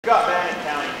got Bannock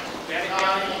County? Bannock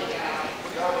County?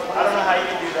 I don't know how you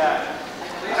can do that.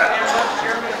 Please stand up,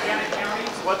 Chairman of Bannock County.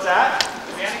 What's that?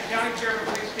 Bannock County Chairman,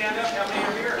 please stand up. How many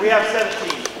are here? We have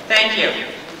 17. Thank you.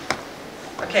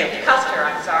 Okay, Custer,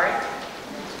 I'm sorry.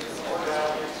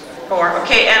 4.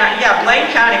 Okay, and yeah,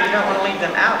 Blaine County, we don't want to leave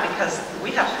them out because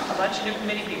we have a bunch of new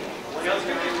committee people. Well, let's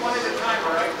do these one at a time,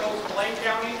 all right? Folks, Blaine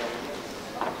County.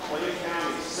 Blaine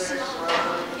County, 6,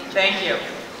 roughly. Thank you.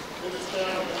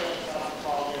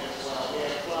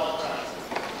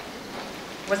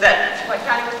 Was that, what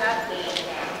county was that?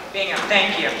 Bingham.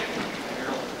 Thank you.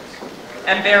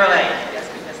 And Bear Lake. Yes,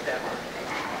 we missed that one.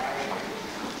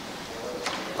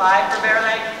 5 for Bear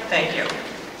Lake? Thank you.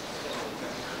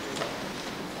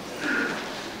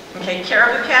 Okay,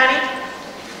 Caribou County?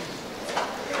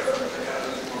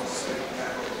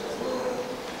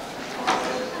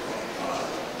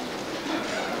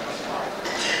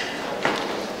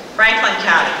 Franklin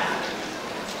County?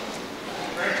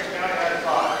 Franklin County has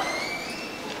 5.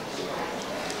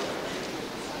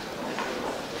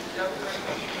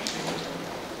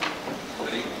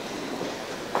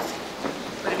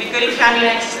 Would it be Gooding County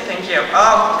next? Thank you.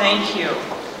 Oh, thank you.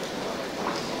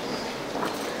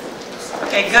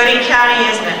 Okay, Gooding County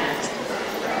is next.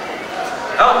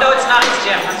 Oh, no, it's not. It's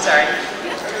Jim. I'm sorry.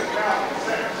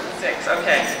 6,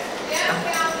 okay.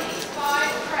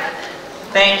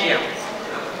 Thank you.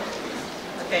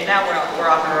 Okay, now we're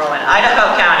off and rolling.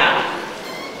 Idaho County.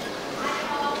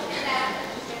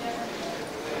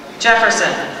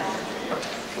 Jefferson.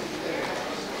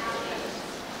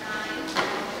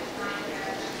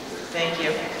 Thank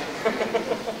you.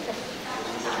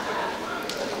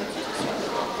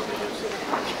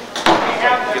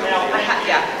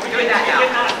 Yeah, we're doing that now. We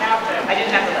did not have them. I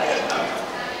didn't have the list.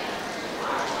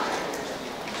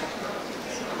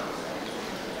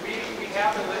 We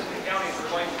have the list of counties.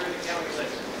 We're going through the county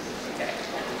list. Okay.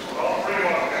 Well,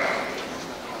 Fremont County.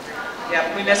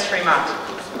 Yep, we missed Fremont.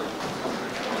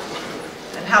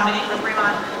 And how many for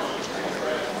Fremont?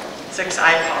 6,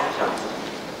 I apologize.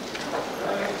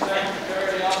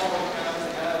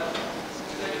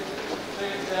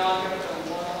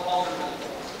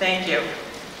 Thank you.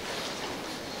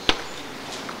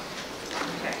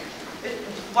 Okay.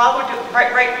 While we're doing, right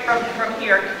from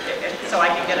here, so I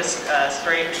can get a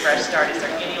straight, fresh start, is there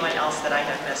anyone else that I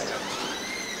have missed?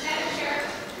 Madam Chair,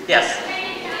 Yes.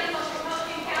 Canadian County, most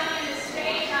Republican county in the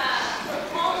state,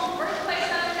 home, birthplace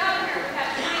of the governor, we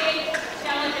have 28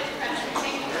 delegates present.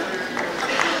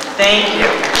 Thank you. Thank you.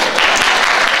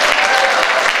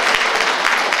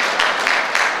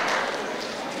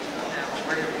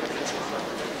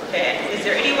 Okay, is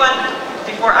there anyone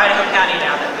before Idaho County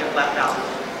now that we've left out?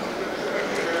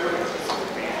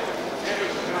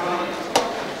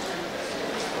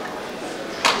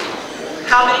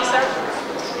 How many, sir?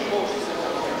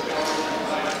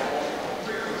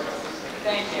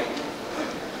 Thank you.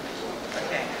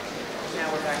 Okay, now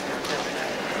we're back to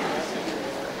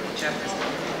Jefferson.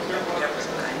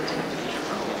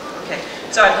 Okay,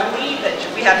 so I believe that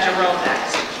we have Jerome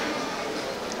next.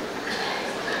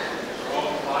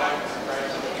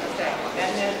 Okay,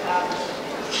 and then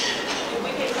did we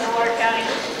get Clearwater County?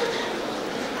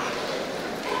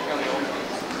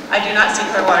 I do not see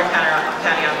Clearwater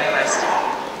County on my list.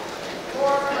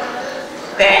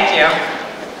 Thank you.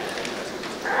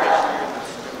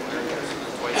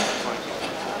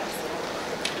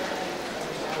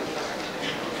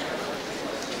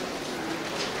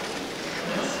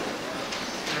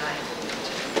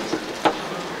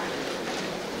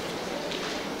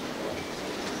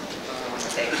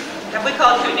 Okay. Have we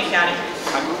called Kootenai County?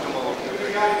 I moved them all.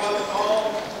 We got one all,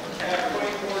 have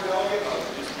 24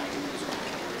 delegates.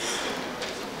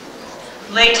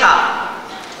 Latop.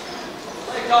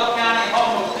 Latop County,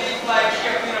 home of the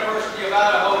flagship University of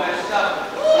Idaho, has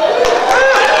 7.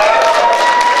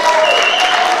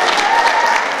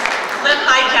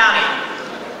 Lehigh County.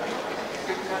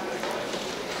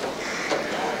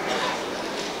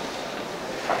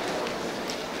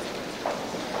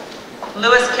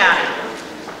 Lewis County.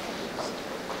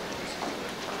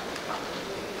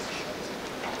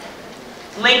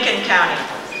 Lincoln County.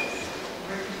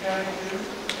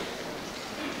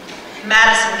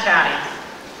 Madison County.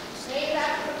 Named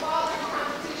after the father of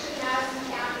Constitution, Madison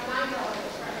County, 9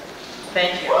 delegates present.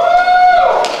 Thank you.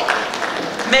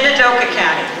 Minidoka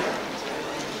County.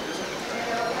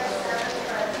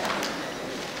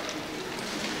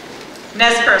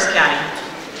 Nez Perce County.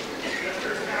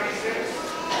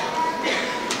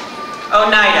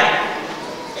 Oneida.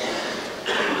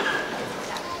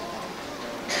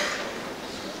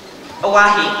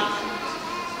 Oahe.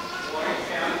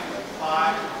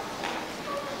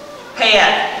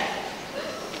 Payette.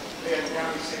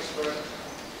 County, 6 President.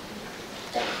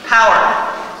 Howard.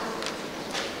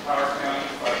 Howard County,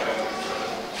 5 delegates.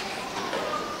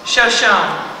 Shoshone.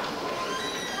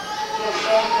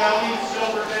 Shoshone County,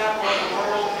 Silver Tap of the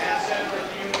World, and Central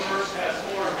Universe has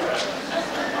 4 presidents.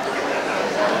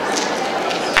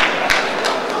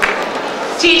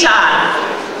 Teton.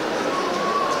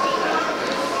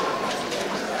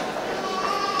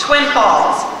 Twin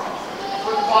Falls.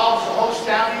 Twin Falls, the host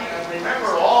county, and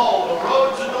remember all the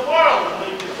roads in the world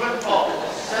lead to Twin Falls.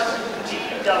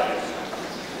 17 delegates.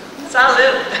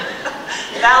 Salute.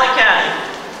 Valley County.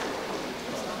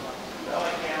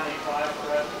 Valley County, 5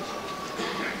 presidents.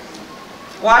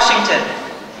 Washington.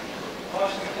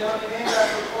 Washington County, named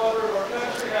after the father of our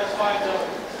country, has 5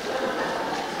 delegates.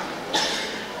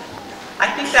 I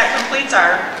think that completes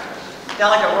our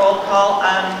delegate roll call.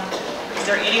 Is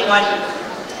there anyone?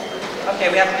 Okay,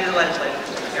 we have to do the legislative.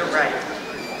 You're right.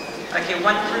 Okay,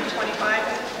 1 through 25,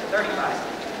 35.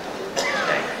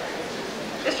 Okay.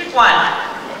 District 1.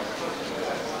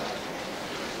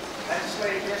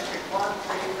 Legislative District 1,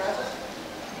 3 presidents.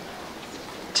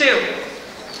 2.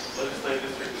 Legislative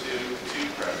District 2,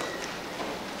 2 presidents.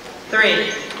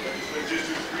 3. Legislative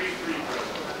District 3, 3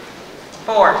 presidents.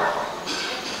 4.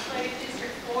 Legislative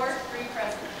District 4, 3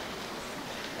 presidents.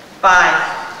 5.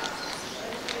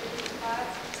 Legislative District 5,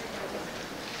 3 presidents.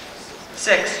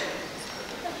 6.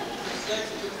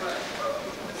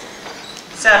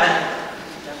 7.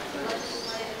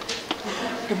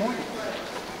 Good morning.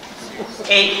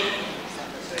 8.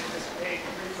 6 is 8,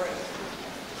 3 presidents.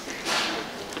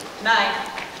 9.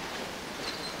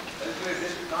 Legislative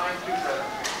District 9, 2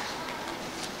 presidents.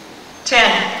 10.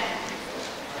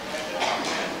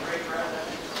 3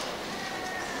 presidents.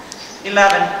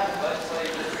 11.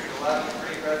 Legislative District 11,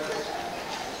 3 presidents.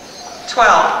 12.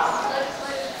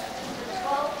 Legislative District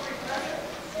 12, 3 presidents.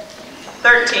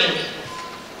 13.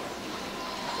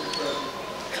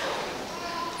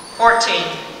 14.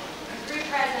 3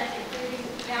 presidents, including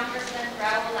Jefferson,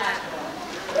 Raul Laszlo.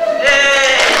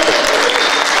 Yay!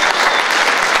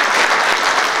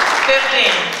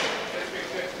 15. District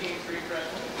 15, 3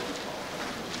 presidents.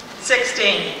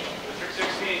 16. District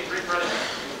 16, 3 presidents.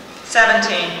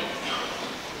 17.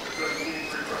 District 17,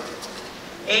 3 presidents.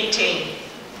 18.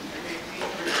 District 18,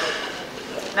 3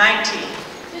 presidents. 19.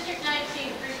 District 19,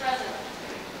 3 presidents.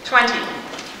 20.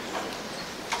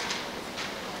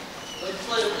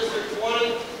 Legislative District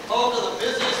 20, home to the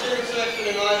busiest intersection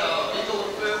in Idaho, Eagle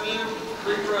and Fairview,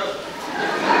 3 presidents.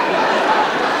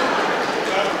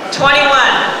 21.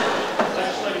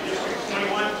 Legislative District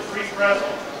 21, 3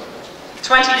 presidents.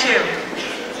 22.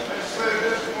 Legislative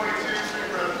District 22,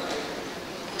 3 presidents.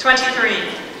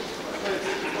 23. Legislative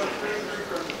District 23, 3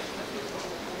 presidents.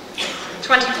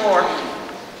 24.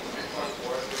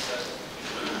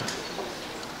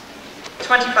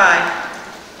 25.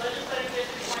 Legislative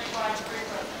District 25, 3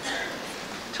 presidents.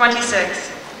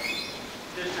 26.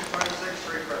 District 26,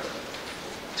 3 presidents.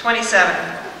 27.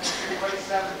 District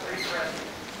 27, 3 presidents.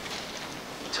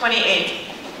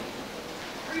 28.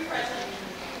 3 presidents.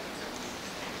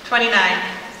 29.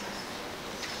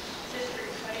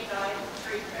 District 29,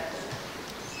 3 presidents.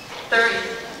 30.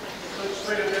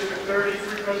 Legislative District 30,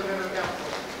 3 president of council.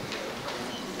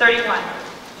 31.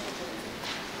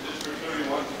 District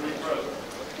 31, 3 presidents.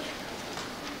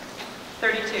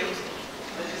 32.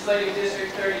 Legislative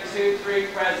District 32, 3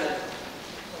 presidents.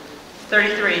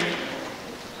 33.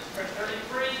 District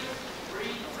 33,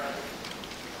 3 presidents.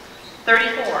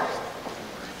 34.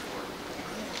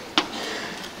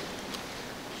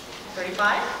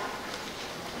 35.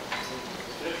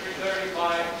 District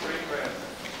 35, 3 presidents.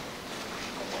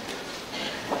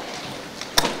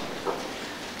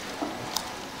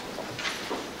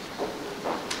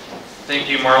 Thank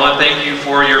you, Marla. Thank you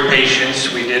for your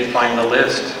patience. We did find the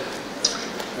list.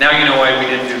 Now you know why we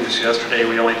didn't do this yesterday.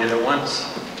 We only did it once.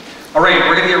 All right,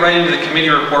 we're going to get right into the committee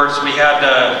reports. We had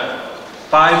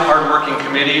 5 hardworking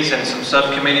committees and some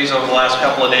subcommittees over the last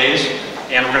couple of days.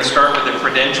 And we're going to start with the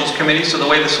Credentials Committee. So the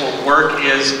way this will work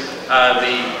is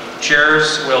the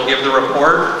chairs will give the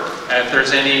report. If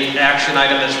there's any action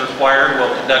item that's required,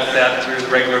 we'll conduct that through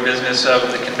the regular business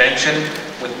of the convention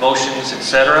with motions,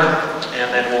 etc.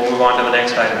 And then we'll move on to the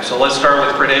next item. So let's start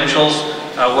with Credentials.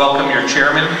 Welcome your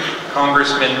chairman,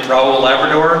 Congressman Raul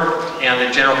Labrador, and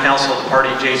the General Counsel of the party,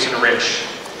 Jason Rich.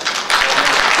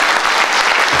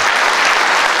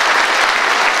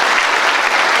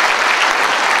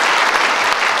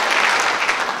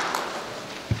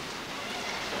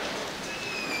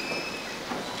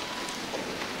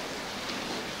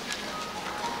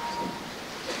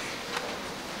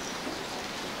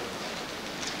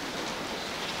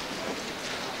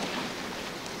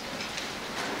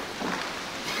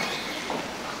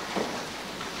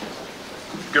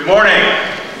 Good morning.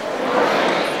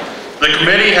 The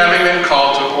committee, having been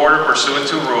called to order pursuant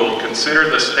to rule, considered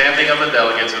the standing of the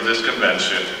delegates of this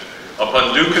convention.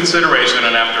 Upon due consideration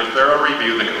and after thorough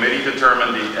review, the committee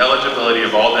determined the eligibility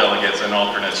of all delegates and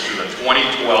alternates to the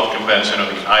 2012 convention of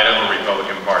the Idaho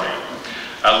Republican Party.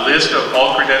 A list of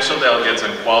all credentialed delegates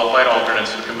and qualified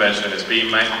alternates to the convention is being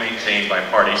maintained by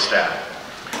party staff.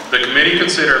 The committee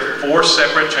considered 4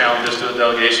 separate challenges to the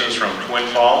delegations from Twin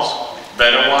Falls,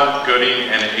 Benoit, Gooding,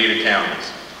 and Ada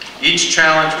counties. Each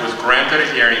challenge was granted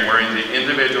a hearing wherein the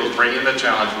individuals bringing the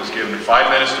challenge was given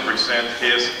 5 minutes to present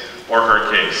his or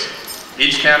her case.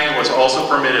 Each county was also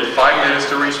permitted 5 minutes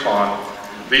to respond.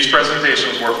 These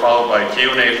presentations were followed by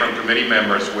Q&A from committee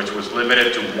members, which was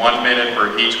limited to 1 minute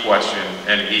for each question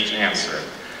and each answer.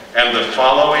 And the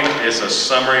following is a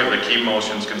summary of the key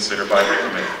motions considered by the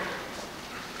committee.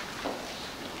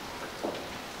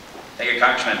 Thank you,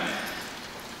 Congressman.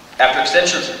 After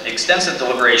extensive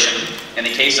deliberation, in the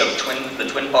case of the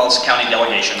Twin Falls County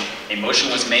delegation, a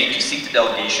motion was made to seat the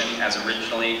delegation as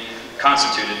originally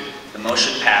constituted. The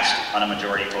motion passed on a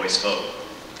majority voice vote.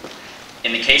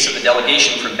 In the case of the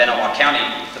delegation from Benoit County,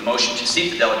 the motion to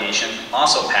seat the delegation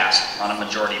also passed on a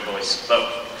majority voice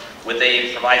vote, with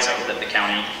a proviso that the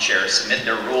county chair submit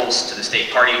their rules to the state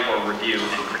party for review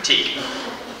and critique.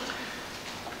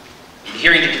 The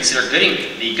hearing to consider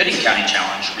the Gooding County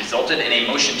challenge resulted in a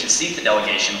motion to seat the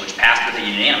delegation, which passed with a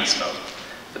unanimous vote.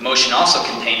 The motion also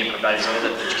contained a proviso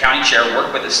that the county chair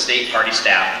work with the state party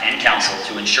staff and council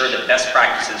to ensure that best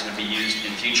practices would be used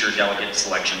in future delegate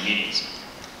selection meetings.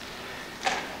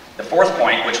 The fourth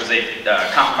point, which was a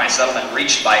compromise settlement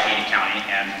reached by Ada County,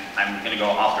 and I'm going to go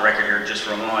off the record here just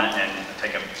for a moment and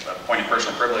take a point of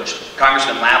personal privilege.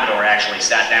 Congressman Labrador actually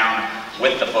sat down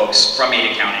with the folks from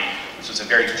Ada County. This was a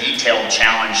very detailed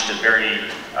challenge to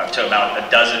about a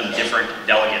dozen different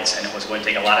delegates, and it was going to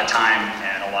take a lot of time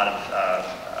and a lot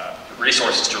of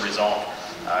resources to resolve.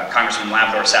 Congressman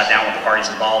Labrador sat down with the parties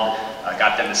involved,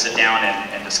 got them to sit down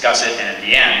and discuss it, and at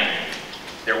the end,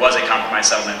 there was a compromise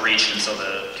settlement reached, and so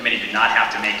the committee did not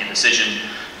have to make a decision.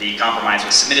 The compromise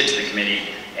was submitted to the committee,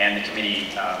 and the committee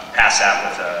passed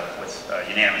that with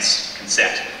unanimous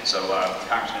consent. So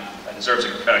Congressman deserves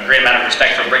a great amount of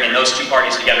respect for bringing those two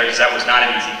parties together, because that was not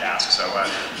an easy task. So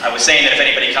I was saying that if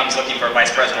anybody comes looking for a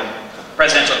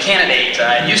presidential candidate,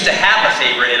 I used to have a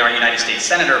favorite in our United States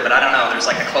Senator, but I don't know, there's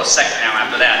like a close second now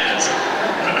after that, because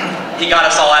he got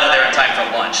us all out of there in time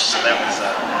for lunch, so that was...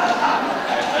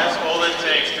 That's all it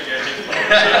takes to get his vote.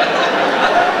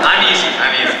 I'm easy.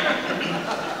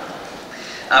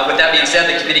 With that being said,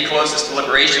 the committee closed its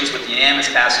deliberations with the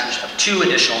unanimous passage of 2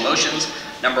 additional motions.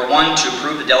 Number 1, to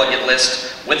approve the delegate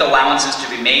list with allowances to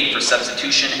be made for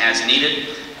substitution as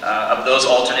needed of those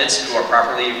alternates who are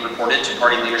properly reported to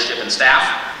party leadership and staff.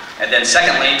 And then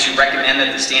secondly, to recommend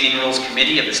that the Standing Rules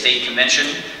Committee of the State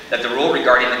Convention, that the rule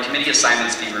regarding the committee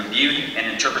assignments be reviewed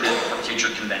and interpreted for future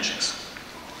conventions.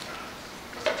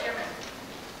 Chairman,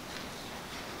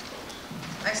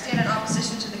 I stand in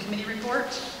opposition to the committee report.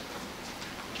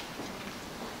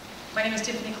 My name is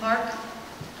Tiffany Clark.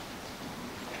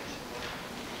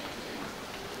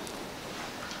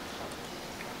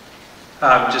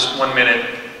 Just 1 minute.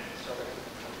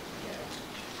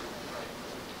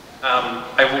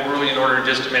 I will rule you in order in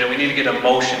just a minute. We need to get a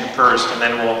motion first, and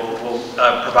then we'll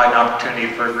provide an opportunity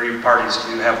for aggrieved parties to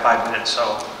have 5 minutes.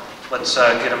 So let's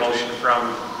get a motion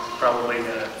from probably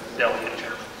the delegate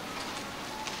chair.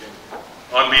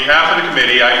 On behalf of the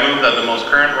committee, I move that the most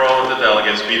current role of the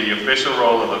delegates be the official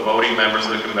role of the voting members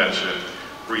of the convention,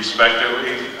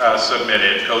 respectively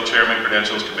submitted, Co-Chairman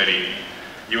Credentials Committee,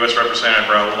 U.S. Representative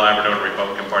Raul Labrador,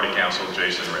 Republican Party Counsel,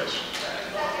 Jason Rich.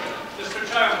 Mr.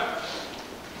 Chairman,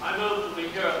 I move that we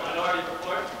hear a minority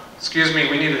report. Excuse me,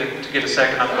 we need to get a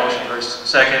second on the motion first.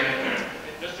 Second.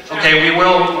 Mr. Chairman. Okay, we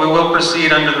will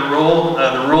proceed under the rule.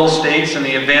 The rule states, in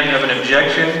the event of an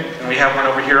objection, and we have one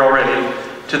over here already,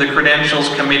 to the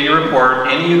Credentials Committee report,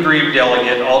 any aggrieved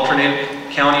delegate, alternate,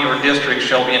 county, or district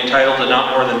shall be entitled to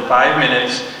not more than 5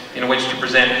 minutes in which to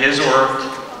present his or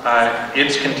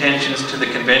its contentions to the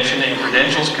convention, and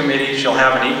Credentials Committee shall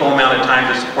have an equal amount of time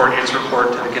to support its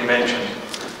report to the convention.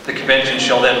 The convention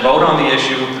shall then vote on the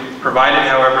issue, provided,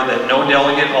 however, that no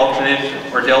delegate, alternate,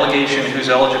 or delegation whose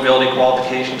eligibility,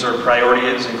 qualifications, or priority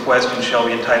is in question shall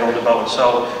be entitled to vote.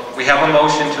 So we have a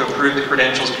motion to approve the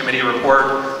Credentials Committee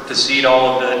report, to seat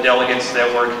all of the delegates that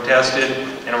were contested,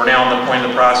 and we're now on the point of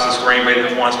the process where anybody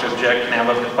that wants to object can have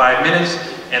up to 5 minutes,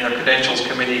 and the Credentials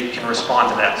Committee can respond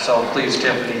to that. So please,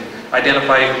 Tiffany,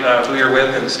 identify who you're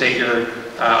with and state your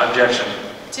objection.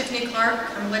 Tiffany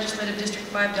Clark, I'm a Legislative District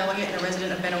 5 delegate and a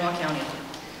resident of Benoit County.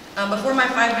 Before my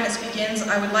 5 minutes begins,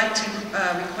 I would like to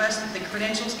request that the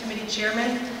Credentials Committee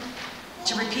Chairman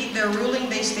to repeat their ruling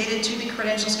they stated to the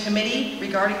Credentials Committee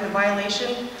regarding the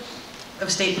violation of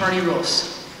state party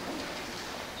rules.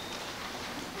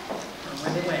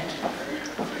 Where they went.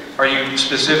 Are you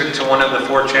specific to one of the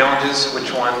 4 challenges?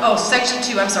 Which one? Oh, Section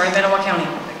 2, I'm sorry, Ventura County.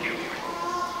 Thank you.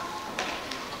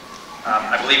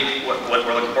 I believe what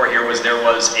we're looking for here was there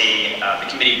was the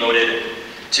committee voted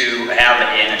to have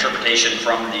an interpretation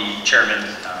from the chairman,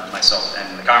 myself,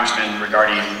 and the congressman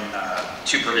regarding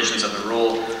 2 provisions of the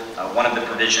rule. One of the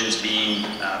provisions being,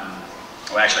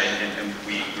 well actually, and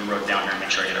we wrote down here to make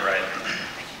sure I get it right.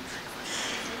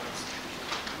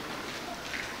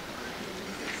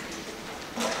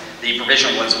 The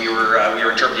provision was we were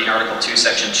interpreting Article 2,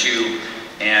 Section 2,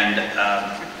 and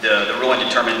the ruling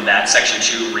determined that Section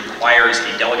 2 requires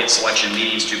a delegate selection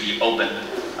meetings to be open.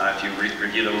 If you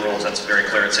review the rules, that's very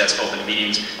clear. It says open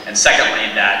meetings. And secondly,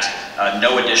 that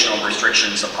no additional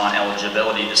restrictions upon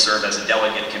eligibility to serve as a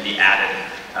delegate can be added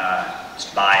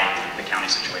by the county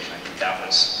situation. I think that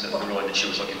was the ruling that she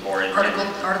was looking for.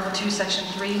 Article 2, Section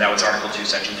 3? That was Article 2,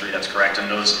 Section 3. That's correct. And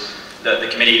the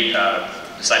committee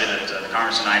decided that the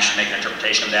Congress and I should make an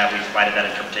interpretation of that. We provided that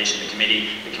interpretation to the committee.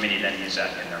 The committee then used that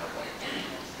in their report.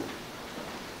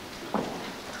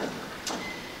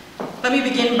 Let me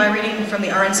begin by reading from the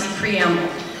RNC preamble.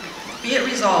 Be it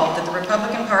resolved that the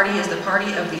Republican Party is the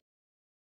party of the